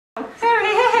There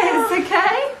he is,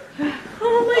 okay?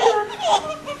 Oh my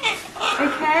god.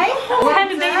 Okay? Well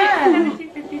done.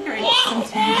 53.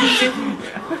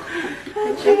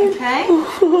 Okay?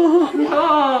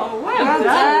 Oh, well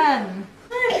done.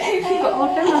 You've got all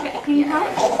of them. I'll get a clean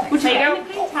towel. Would you get a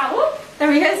clean towel?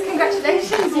 There he is.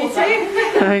 Congratulations, you two.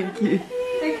 Thank you.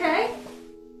 Okay?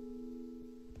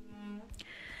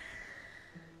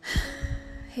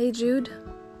 Hey Jude,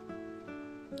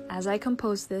 as I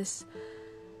compose this,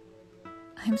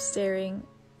 I'm staring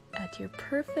at your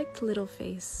perfect little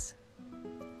face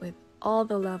with all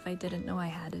the love I didn't know I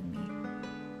had in me.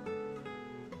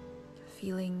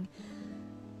 Feeling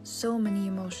so many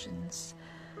emotions,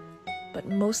 but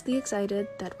mostly excited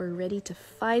that we're ready to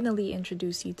finally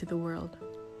introduce you to the world.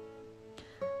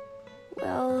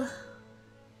 Well,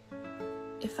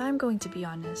 if I'm going to be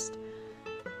honest,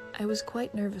 I was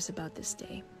quite nervous about this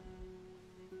day,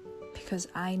 because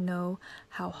I know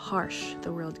how harsh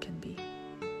the world can be.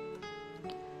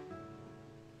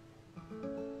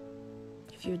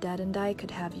 If your dad and I could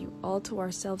have you all to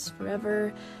ourselves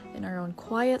forever in our own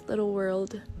quiet little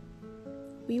world,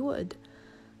 we would.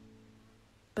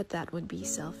 But that would be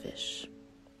selfish.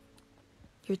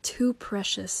 You're too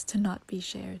precious to not be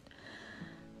shared.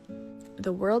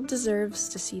 The world deserves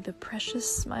to see the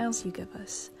precious smiles you give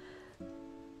us,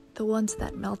 the ones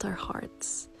that melt our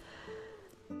hearts.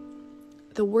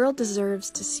 The world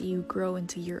deserves to see you grow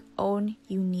into your own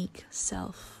unique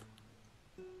self.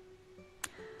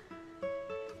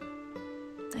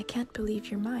 I can't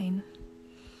believe you're mine.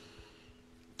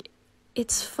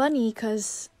 It's funny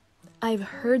because I've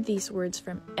heard these words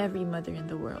from every mother in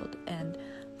the world and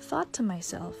thought to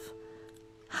myself,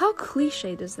 how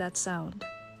cliche does that sound?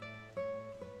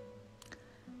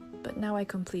 But now I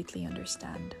completely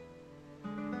understand.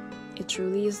 It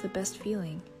truly is the best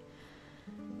feeling.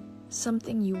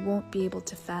 Something you won't be able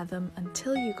to fathom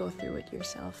until you go through it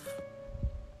yourself.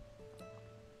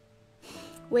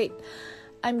 Wait,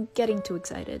 I'm getting too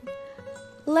excited.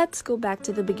 Let's go back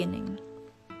to the beginning.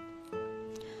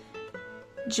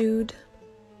 Jude,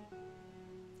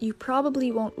 you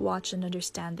probably won't watch and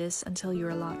understand this until you're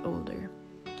a lot older.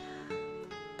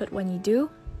 But when you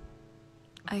do,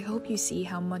 I hope you see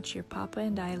how much your papa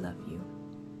and I love you.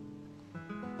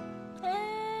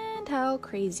 And how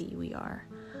crazy we are.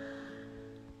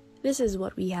 This is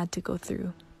what we had to go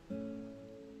through.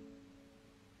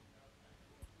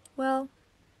 Well,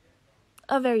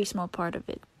 a very small part of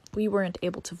it. We weren't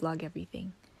able to vlog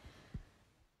everything.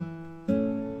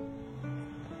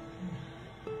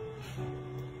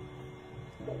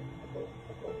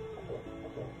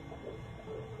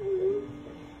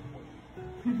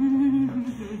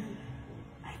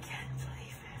 I can't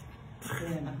believe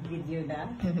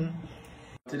it.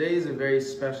 Today is a very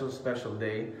special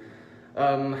day.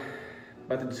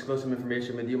 About to disclose some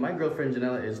information with you. My girlfriend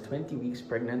Janella is 20 weeks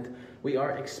pregnant. We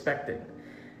are expecting.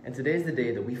 And today is the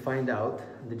day that we find out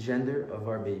the gender of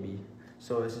our baby.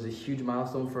 So this is a huge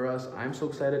milestone for us. I'm so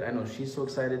excited. I know she's so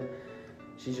excited.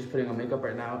 She's just putting on makeup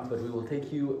right now, but we will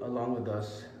take you along with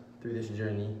us through this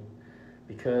journey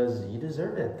because you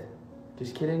deserve it.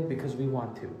 Just kidding, because we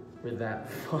want to. We're that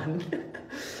fun.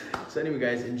 So anyway,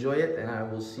 guys, enjoy it, and I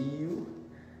will see you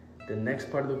the next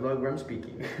part of the vlog where I'm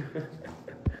speaking.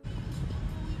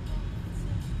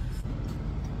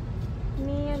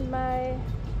 Me and my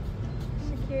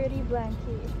security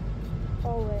blankie,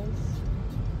 always.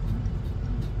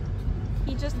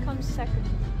 He just comes second.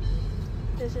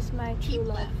 This is my true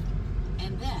love.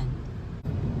 And then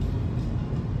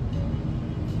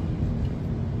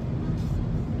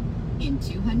in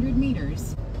 200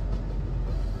 meters.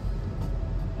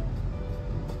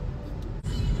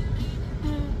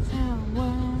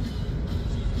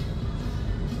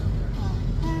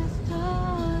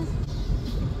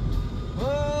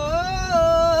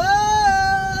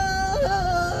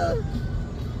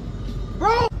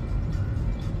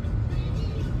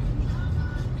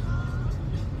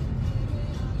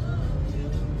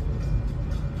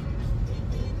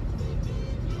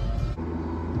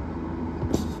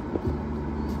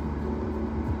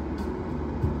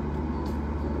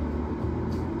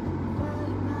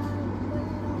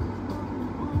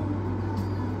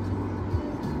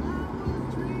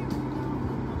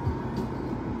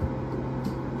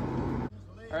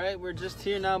 Alright, we're just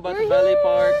here now about the ballet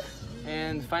park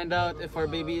and find out if our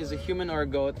baby is a human or a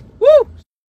goat. Woo!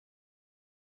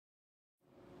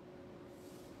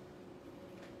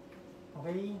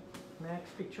 Okay,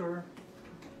 next picture.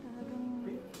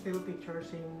 Still picture,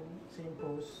 same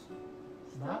pose.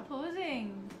 Stop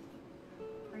posing.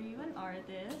 Are you an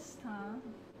artist, huh?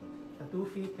 The 2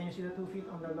 feet, can you see the 2 feet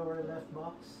on the lower left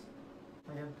box?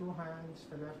 I have 2 hands,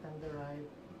 the left and the right.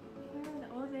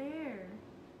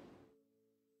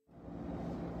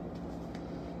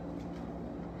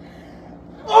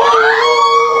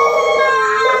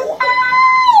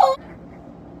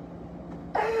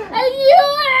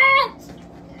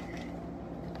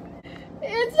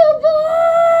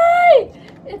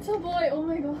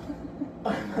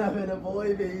 having a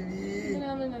boy, baby. I'm gonna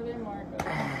have another Marco.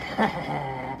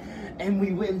 And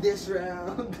we win this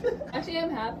round. Actually,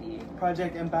 I'm happy.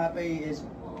 Project Mbappe is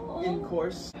in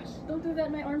course. Don't do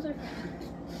that, my arms are...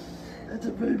 That's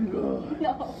a baby girl.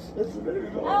 No. That's a baby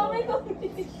girl. Oh my god.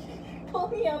 Pull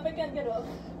me up, I can't get up.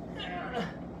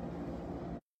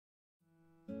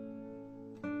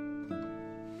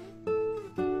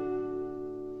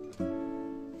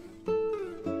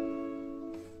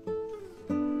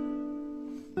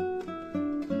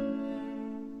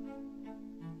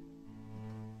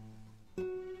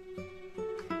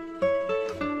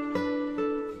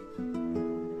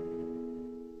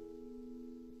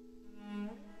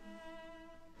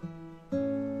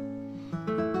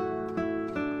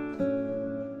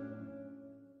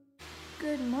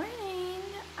 Good morning!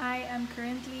 I am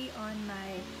currently on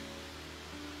my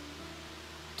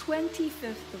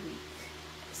 25th week,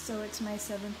 so it's my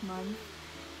 7th month,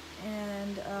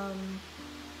 and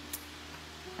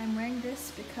I'm wearing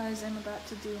this because I'm about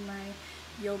to do my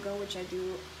yoga, which I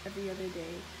do every other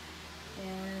day,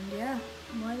 and yeah,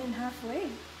 more than halfway.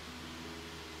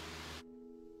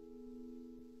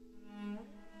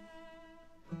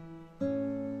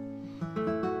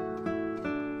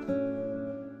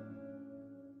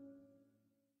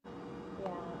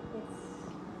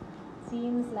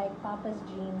 Seems like Papa's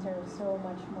genes are so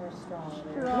much more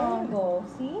stronger. Strong. There you go.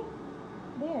 See?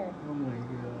 There. Oh my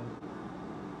god.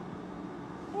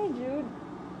 Hey, Jude.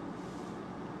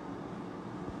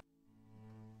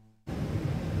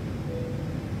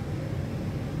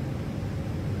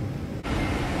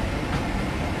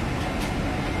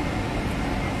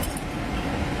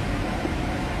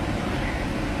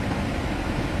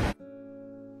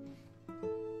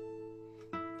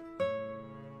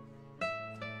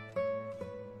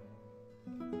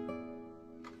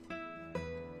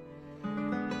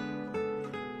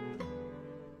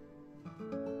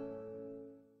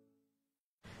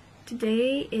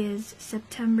 Today is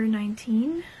September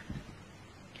 19.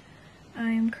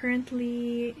 I am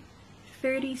currently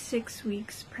 36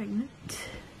 weeks pregnant,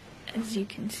 as you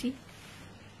can see.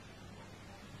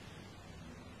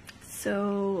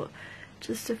 So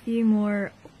just a few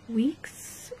more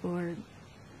weeks or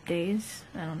days,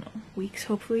 I don't know, weeks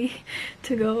hopefully,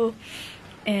 to go,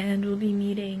 and we'll be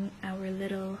meeting our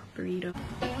little burrito.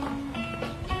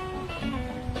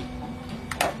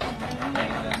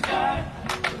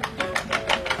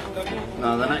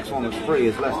 No, the next one was free,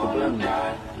 it's less to burn.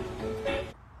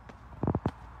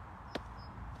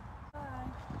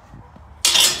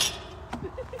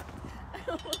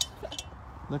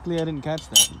 Luckily I didn't catch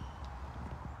that.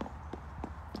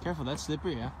 Careful, that's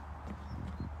slippery, yeah?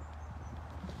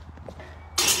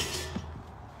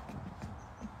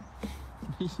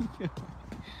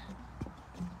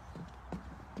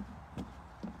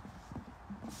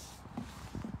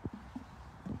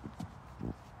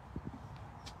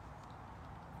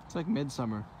 It's like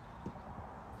midsummer.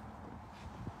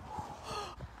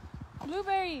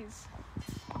 Blueberries!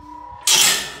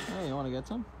 Hey, you want to get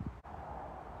some?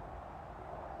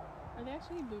 Are they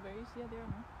actually blueberries? Yeah, they are.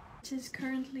 No? This is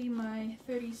currently my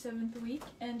 37th week,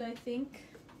 and I think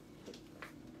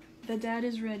the dad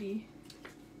is ready.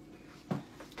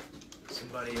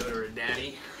 Somebody order a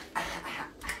daddy.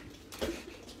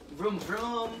 Vroom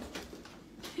vroom.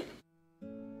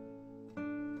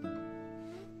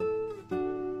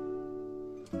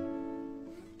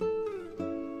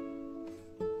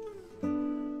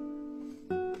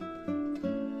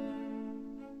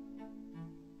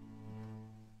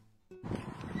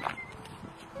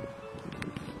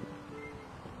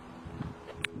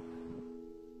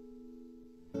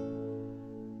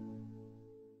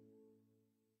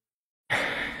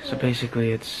 So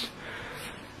basically it's,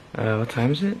 what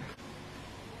time is it?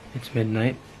 It's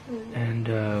midnight, and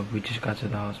we just got to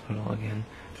the hospital again.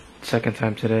 Second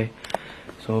time today.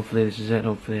 So hopefully this is it.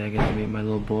 Hopefully I get to meet my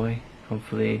little boy.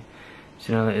 Hopefully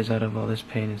Janella is out of all this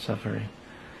pain and suffering.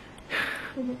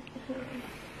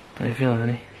 How you feeling,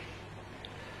 honey?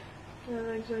 My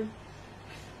legs are...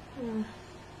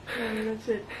 that's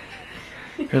it.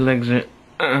 Her legs are...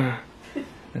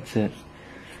 that's it.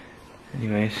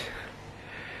 Anyways,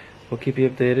 we'll keep you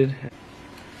updated.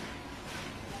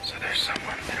 So there's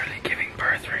someone literally giving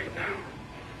birth right now.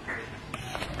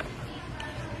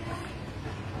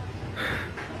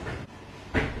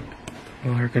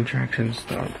 Well, her contractions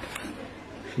stopped.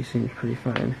 She seemed pretty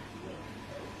fine.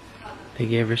 They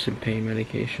gave her some pain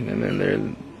medication, and then they're...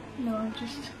 No,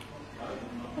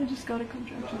 I just got a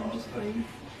contraction. I'm just playing.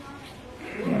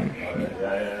 Having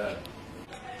a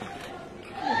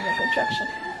contraction.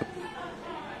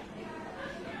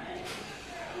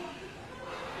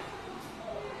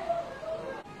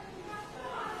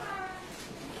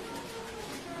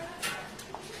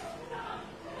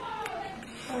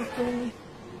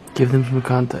 Give them some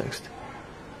context.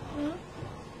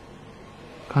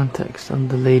 Context on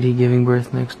the lady giving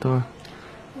birth next door.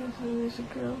 Yeah, so there's a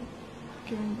girl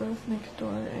giving birth next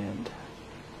door, and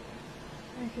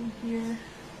I can hear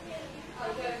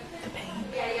the pain.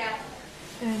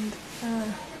 And I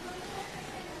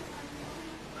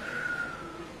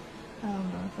don't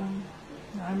know if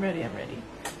I'm ready.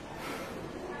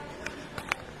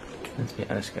 Let's be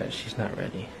honest, guys. She's not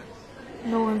ready.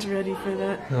 No one's ready for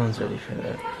that. No one's ready for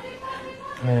that.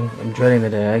 Man, I'm dreading the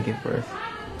day I give birth.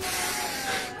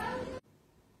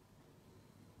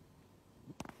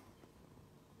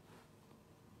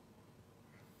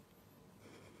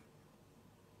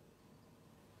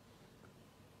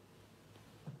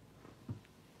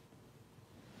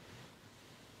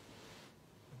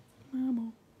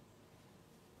 Mama.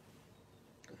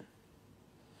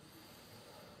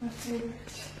 My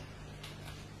favorites.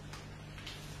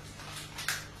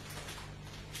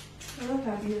 I love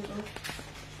how beautiful.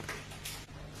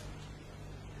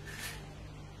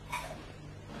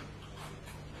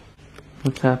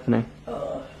 What's happening?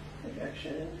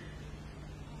 Rejection.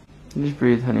 Just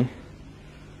breathe, honey.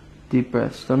 Deep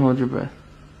breaths. Don't hold your breath.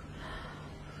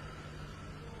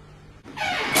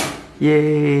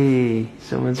 Yay!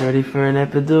 Someone's ready for an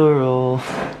epidural.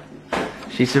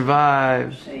 She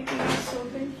survived. Shaking is so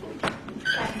painful.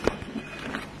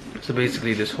 So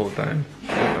basically this whole time,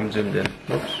 I'm zoomed in.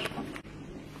 Oops.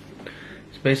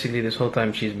 So basically this whole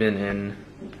time she's been in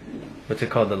what's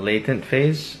it called, the latent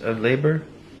phase of labor.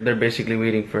 They're basically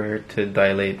waiting for her to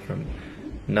dilate from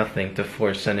nothing to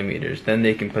 4 centimeters. Then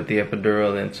they can put the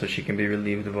epidural in so she can be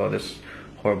relieved of all this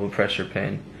horrible pressure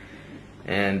pain.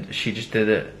 And she just did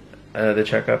it, the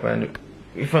checkup, and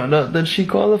we found out that she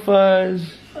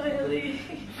qualifies. Finally.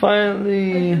 I've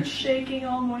been shaking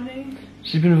all morning.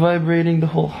 She's been vibrating. The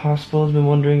whole hospital has been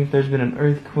wondering if there's been an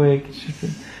earthquake.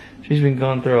 She's been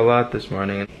going through a lot this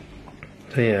morning.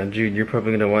 So yeah, Jude, you're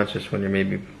probably gonna watch this when you're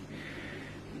maybe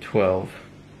 12.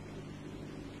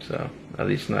 So at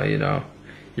least now you know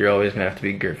you're always gonna have to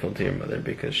be grateful to your mother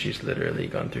because she's literally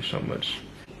gone through so much.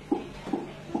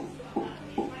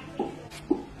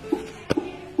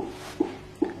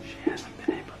 She hasn't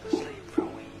been able to sleep for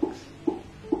weeks. I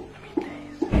mean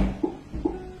days.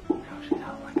 Now she's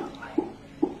out like a light.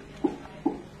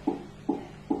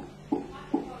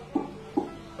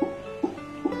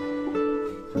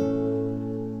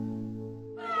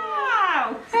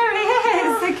 Wow! There he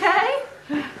is, okay?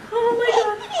 Oh my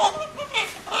god.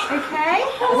 Okay?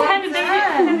 Well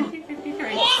done.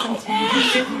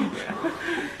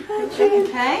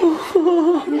 Okay?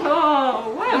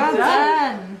 Oh, Well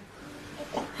done.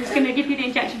 Just going to give you the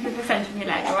injection through the centre of your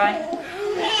leg, alright?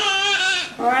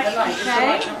 Alright,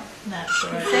 Okay. That's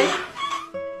alright. See?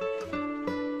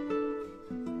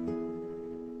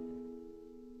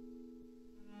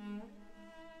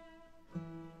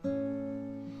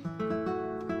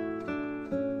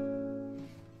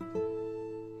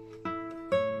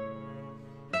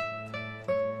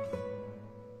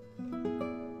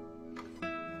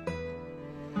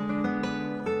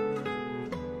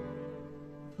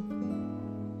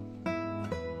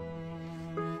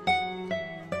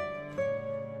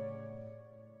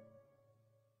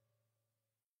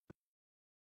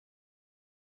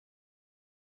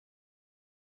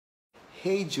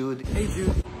 Hey Jude. Hey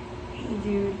Jude. Hey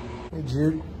Jude. Hey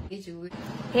Jude.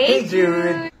 Hey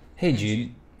Jude. Hey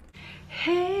Jude.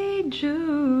 Hey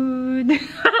Jude.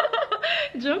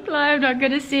 Joke lie, I'm not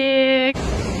gonna sing.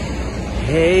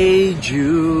 Hey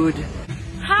Jude.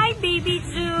 Hi baby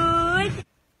Jude.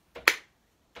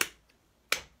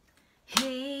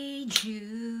 Hey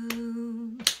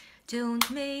Jude,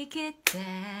 don't make it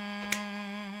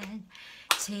bad.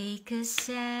 Take a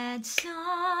sad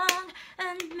song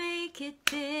and make it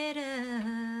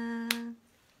bitter.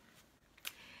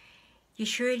 You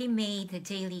surely made the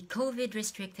daily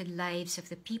COVID-restricted lives of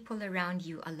the people around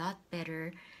you a lot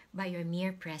better by your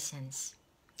mere presence.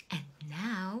 And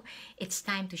now it's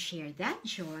time to share that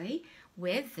joy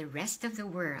with the rest of the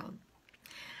world.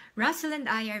 Russell and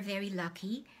I are very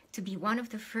lucky to be one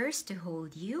of the first to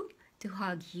hold you, to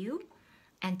hug you,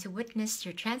 and to witness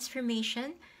your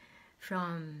transformation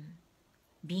from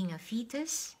being a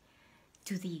fetus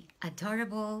to the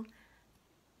adorable,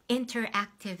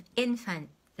 interactive infant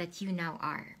that you now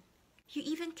are. You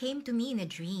even came to me in a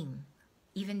dream,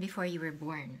 even before you were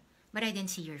born, but I didn't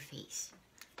see your face.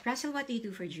 Russell, what do you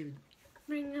do for Jude?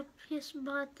 Bring up his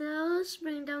bottles,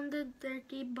 bring down the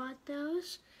dirty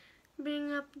bottles,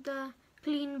 bring up the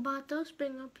clean bottles,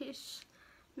 bring up his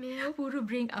milk. Puro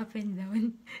bring up and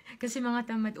down. Kasi mga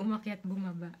tamad umakyat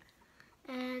bumaba.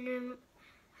 And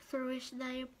throw his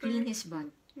diaper. Clean his butt.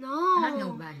 No.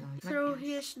 No balon. What Through else?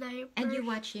 his diaper. And you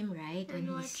watch him, right? When And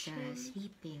he's watch him.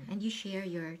 sleeping. And you share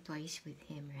your toys with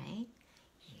him, right?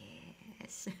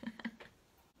 Yes.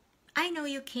 I know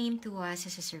you came to us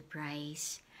as a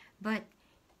surprise, but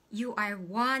you are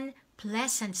one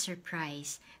pleasant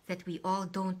surprise that we all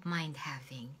don't mind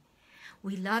having.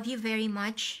 We love you very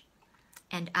much,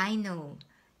 and I know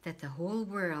that the whole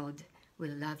world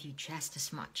will love you just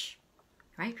as much.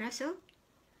 Right, Russell?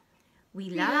 We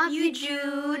love you,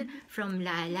 Jude, from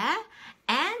Lala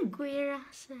and Kuya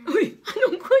Russell. Uy,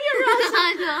 anong Kuya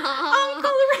Russell? No.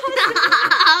 Uncle Russell.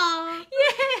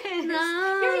 Yes. No.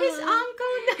 You're his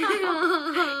uncle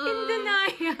now. In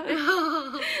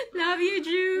denial. Love you,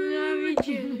 Jude. Love you,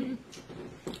 Jude.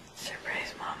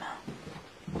 Surprise, Mama.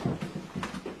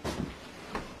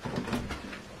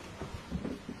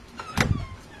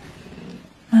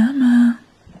 Mama.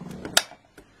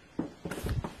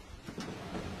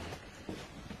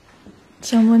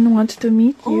 Someone wants to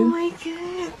meet you. Oh my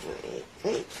god.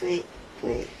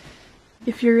 Wait.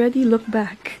 If you're ready, look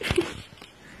back.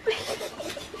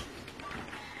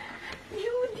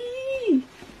 Judy!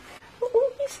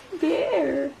 Oh, he's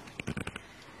there.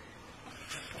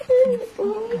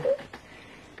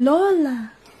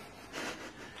 Lola.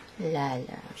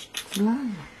 Lala.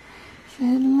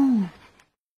 Lala.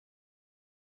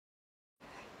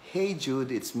 Hey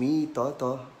Jude, it's me,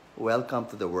 Toto. Welcome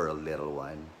to the world, little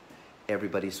one.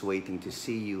 Everybody's waiting to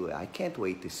see you. I can't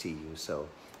wait to see you. So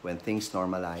when things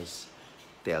normalize,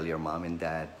 tell your mom and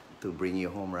dad to bring you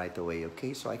home right away,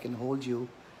 okay? So I can hold you,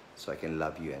 so I can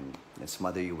love you and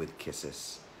smother you with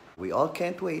kisses. We all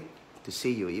can't wait to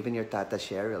see you. Even your Tata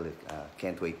Cheryl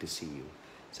can't wait to see you.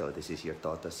 So this is your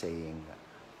Toto saying,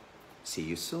 see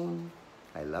you soon.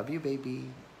 I love you, baby.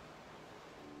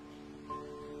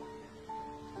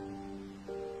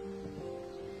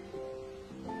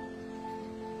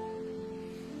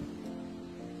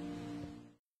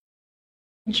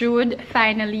 Jude,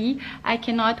 finally, I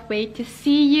cannot wait to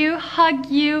see you, hug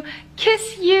you,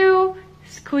 kiss you,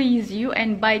 squeeze you,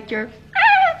 and bite your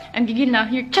and gigil na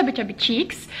your chubby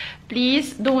cheeks.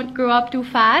 Please don't grow up too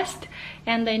fast.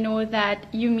 And I know that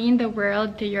you mean the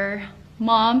world to your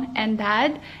mom and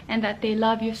dad, and that they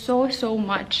love you so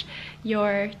much.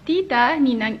 Your tita,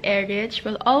 Ninang Erich,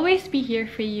 will always be here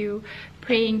for you,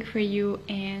 praying for you,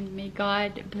 and may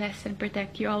God bless and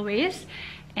protect you always.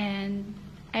 And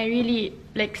I really,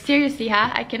 like, seriously,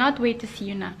 I cannot wait to see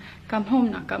you na. Come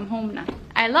home na.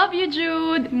 I love you,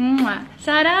 Jude. Mwah.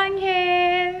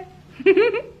 Saranghe.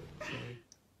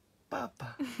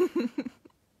 Papa.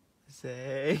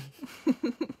 Say.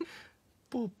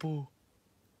 Popo.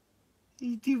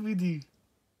 Say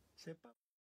papa.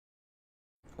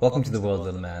 Welcome to the world,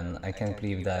 little man. I can't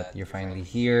believe that you're finally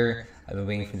here. I've been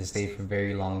waiting for this day for a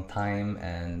very long time,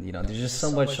 and you know, there's just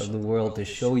so much of the world to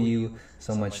show you,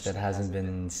 so much that hasn't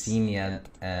been seen yet,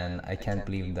 and I can't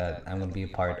believe that I'm going to be a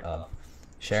part of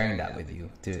sharing that with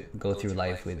you, to go through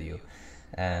life with you.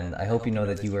 And I hope you know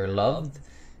that you are loved.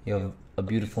 You have a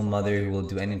beautiful mother who will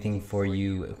do anything for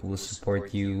you, who will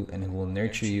support you, and who will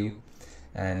nurture you.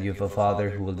 And you have a father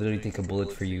who will literally take a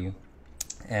bullet for you.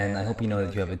 And I hope you know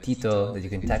that you have a tito that you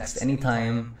can text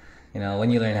anytime, you know,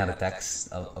 when you learn how to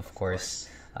text, of course.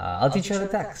 I'll teach you how to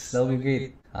text. That'll be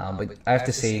great. But I have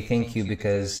to say thank you,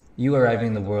 because you arriving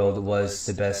in the world was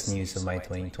the best news of my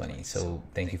 2020. So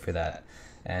thank you for that.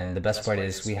 And the best part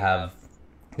is we have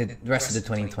the rest of the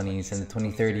 2020s and the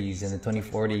 2030s and the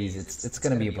 2040s. It's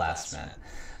going to be a blast, man.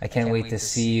 I can't wait to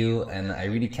see you, and I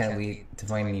really can't wait to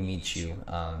finally meet you.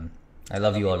 I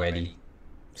love you already.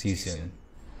 See you soon.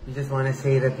 We just want to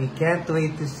say that we can't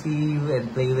wait to see you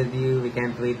and play with you. We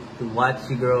can't wait to watch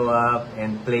you grow up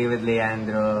and play with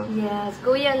Leandro. Yes,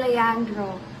 Kuya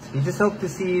Leandro. We just hope to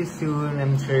see you soon.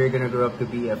 I'm sure you're going to grow up to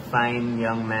be a fine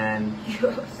young man.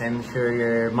 Yes. I'm sure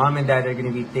your mom and dad are going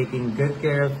to be taking good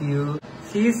care of you.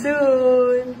 See you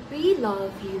soon! We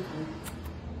love you.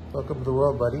 Welcome to the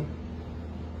world, buddy.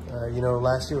 You know,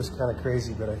 last year was kind of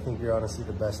crazy, but I think you're honestly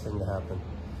the best thing to happen.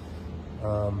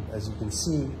 As you can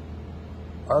see,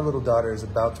 our little daughter is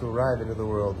about to arrive into the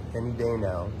world any day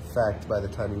now. In fact, by the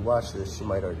time you watch this, she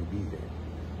might already be here.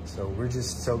 So we're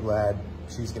just so glad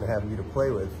she's going to have you to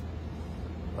play with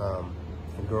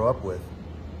and grow up with.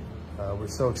 We're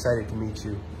so excited to meet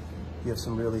you. You have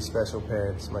some really special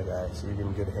parents, my guy, so you're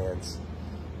in good hands.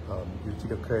 Your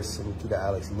Tito Chris and your Tito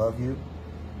Alex love you,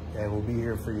 and we'll be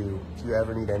here for you if you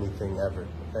ever need anything, ever,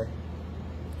 okay?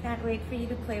 Can't wait for you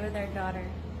to play with our daughter.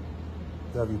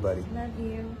 Love you, buddy. Love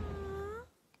you.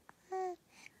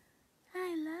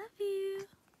 I love you.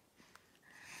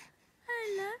 I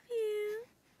love you.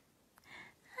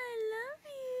 I love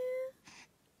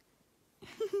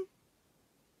you.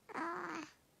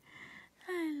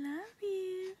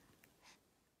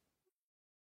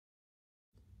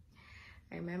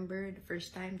 I remember the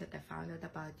first time that I found out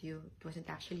about you, it wasn't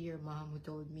actually your mom who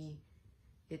told me.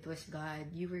 It was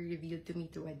God. You were revealed to me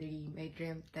through a dream. I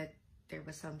dreamt that there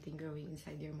was something growing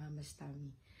inside your mama's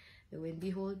tummy. Lo and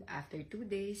behold, after 2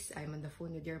 days, I'm on the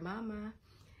phone with your mama.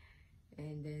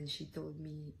 And then she told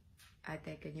me,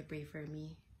 Ate, can you pray for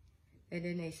me? And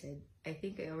then I said, I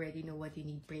think I already know what you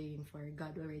need praying for.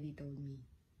 God already told me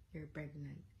you're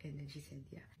pregnant. And then she said,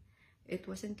 yeah. It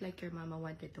wasn't like your mama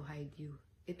wanted to hide you.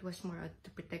 It was more to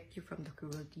protect you from the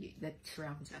cruelty that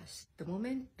surrounds us. The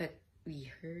moment that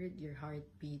we heard your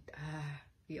heartbeat,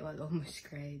 we all almost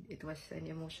cried. It was an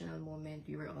emotional moment.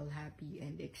 We were all happy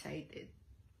and excited.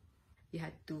 You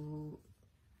had to,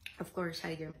 of course,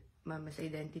 hide your mama's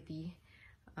identity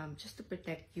just to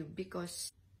protect you, because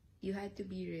you had to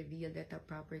be revealed at a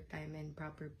proper time and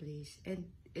proper place. And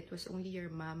it was only your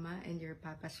mama and your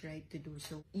papa's right to do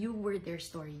so. You were their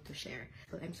story to share.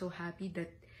 So I'm so happy that,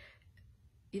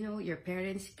 you know, your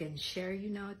parents can share you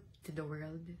now to the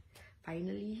world.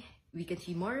 Finally, we can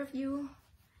see more of you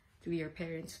through your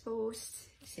parents' posts,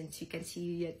 since you can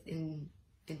see it in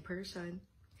person.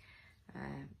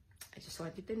 I just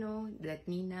want you to know that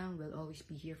Nina will always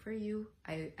be here for you.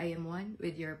 I am one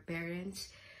with your parents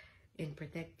in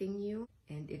protecting you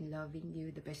and in loving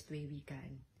you the best way we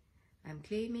can. I'm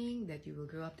claiming that you will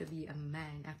grow up to be a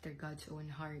man after God's own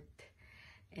heart,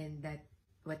 and that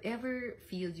whatever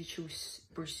field you choose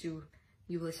to pursue,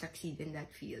 you will succeed in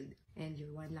that field. And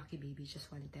you're one lucky baby. Just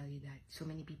want to tell you that. So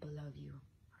many people love you.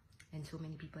 And so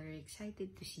many people are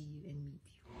excited to see you and meet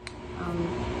you.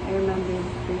 I remember the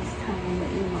first time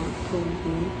that your mom told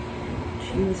me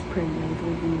she was pregnant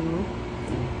with you.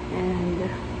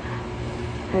 And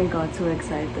I got so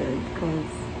excited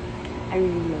because I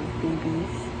really love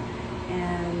babies.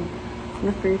 And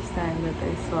the first time that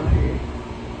I saw her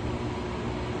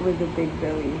with a big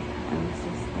belly, I was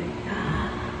just like,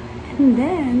 and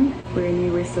then when we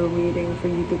were still waiting for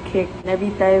you to kick,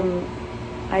 every time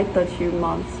I touch your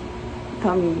mom's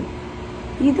tummy,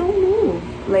 you don't move.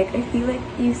 Like, I feel like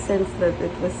you sense that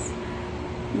it was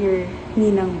your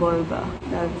ninang Bolba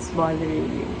that was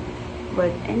bothering you.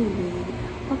 But anyway,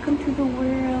 welcome to the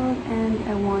world, and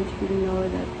I want you to know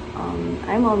that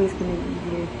I'm always gonna be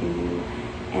here for you,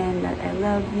 and that I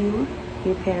love you,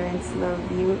 your parents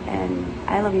love you, and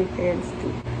I love your parents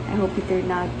too. I hope you turn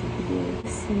out to be a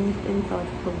sweet and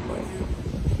thoughtful boy.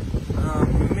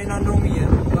 You may not know me yet,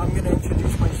 but I'm gonna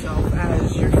introduce myself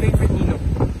as your favorite Nino,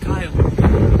 Kyle.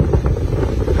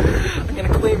 I'm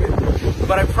gonna claim it,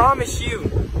 but I promise you,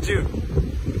 Jude,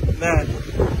 that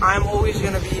I'm always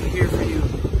gonna be here for you,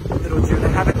 little Jude. I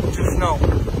have it. Just know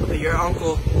that your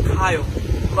uncle Kyle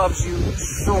loves you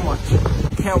so much.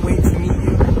 Can't wait to meet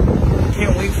you.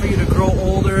 Can't wait for you to grow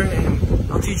older, and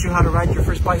I'll teach you how to ride your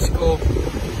first bicycle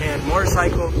and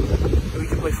motorcycle. And we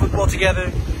can play football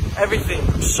together. Everything.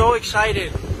 I'm so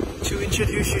excited to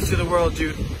introduce you to the world,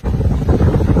 dude.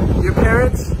 Your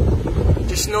parents,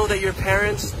 just know that your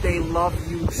parents, they love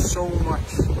you so much.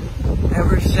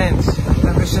 Ever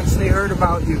since they heard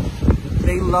about you,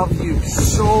 they love you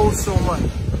so much.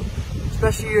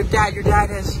 Especially your dad. Your dad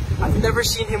has, I've never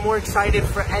seen him more excited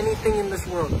for anything in this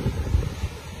world.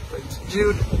 But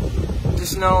dude,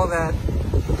 just know that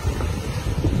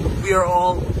we are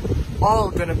all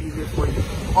gonna be here for you.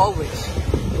 Always.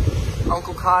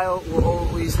 Uncle Kyle will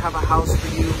always have a house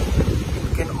for you.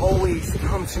 You can always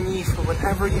come to me for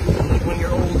whatever you need when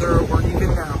you're older or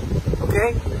even now.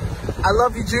 Okay? I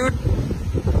love you, Jude.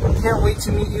 I can't wait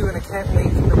to meet you, and I can't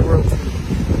wait for the world to meet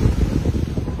you.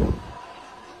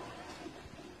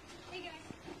 Hey guys.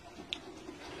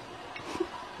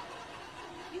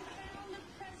 You found the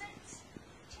presents?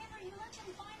 Chandler, you let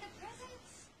him find the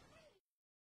presents?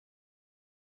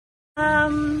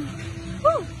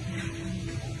 Woo!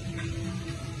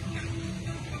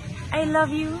 I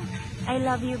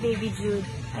love you, baby Jude.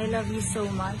 I love you so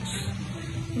much.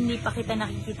 Hindi pa kita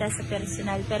nakikita sa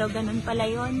personal, pero ganun pala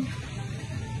yon.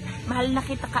 Mahal na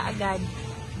kita kaagad.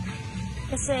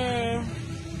 Kasi,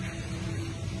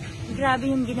 grabe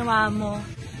yung ginawa mo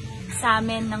sa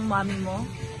amin ng mommy mo.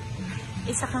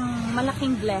 Isa kang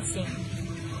malaking blessing.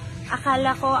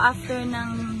 Akala ko after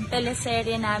ng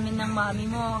teleserye namin ng mommy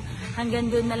mo,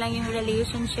 hanggang doon na lang yung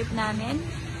relationship namin.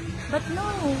 But no,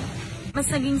 mas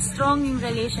naging strong yung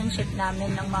relationship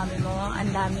namin ng mommy mo.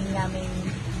 Ang daming namin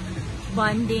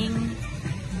bonding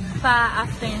pa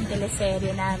after yung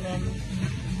teleserye namin.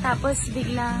 Tapos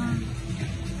biglang,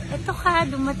 eto ka,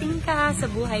 dumating ka sa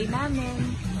buhay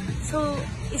namin. So,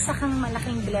 isa kang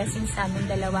malaking blessing sa amin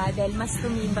dalawa dahil mas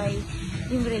tumibay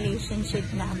yung relationship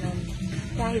namin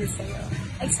dahil sa'yo.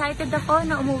 Excited ako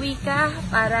na umuwi ka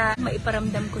para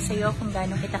maiparamdam ko sa'yo kung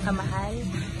gaano kita kamahal.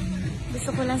 Gusto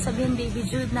ko lang sabihin, Baby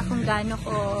Jude, na kung gaano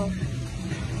ko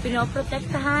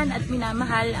pinoprotektahan at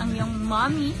minamahal ang iyong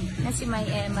mommy na si May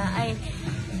Emma, ay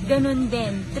ganun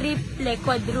din, triple,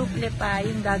 quadruple pa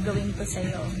yung gagawin ko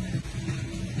sa'yo.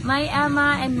 May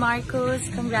Emma and Marcos,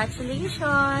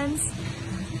 congratulations!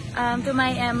 To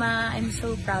May Emma, I'm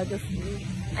so proud of you.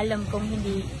 Alam kong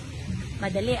hindi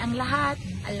madali ang lahat.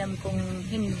 Alam kong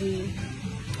hindi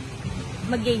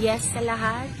mag-yes sa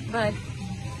lahat. But,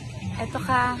 eto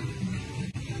ka,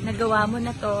 nagawa mo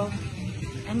na to.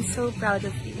 I'm so proud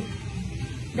of you.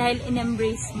 Dahil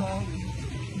in-embrace mo,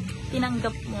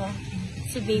 tinanggap mo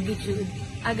si Baby Jude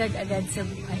agad-agad sa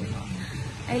buhay mo.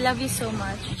 I love you so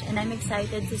much and I'm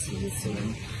excited to see you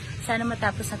soon. Sana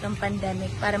matapos na tong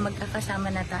pandemic para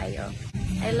magkakasama na tayo.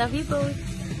 I love you both.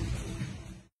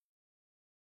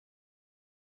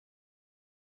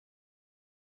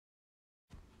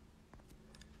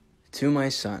 To my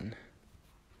son,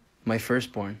 my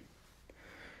firstborn,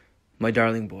 my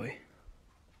darling boy,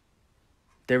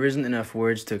 there isn't enough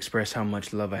words to express how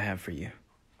much love I have for you.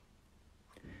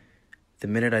 The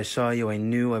minute I saw you, I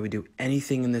knew I would do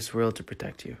anything in this world to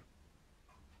protect you.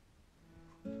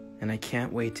 And I can't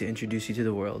wait to introduce you to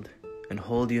the world and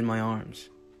hold you in my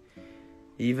arms,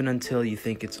 even until you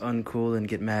think it's uncool and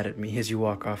get mad at me as you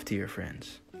walk off to your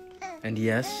friends. And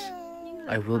yes,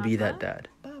 I will be that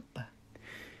dad.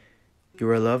 You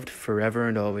are loved forever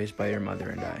and always by your mother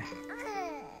and I.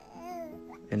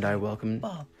 And I welcome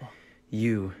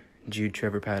you, Jude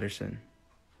Trevor Patterson,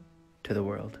 to the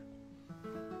world.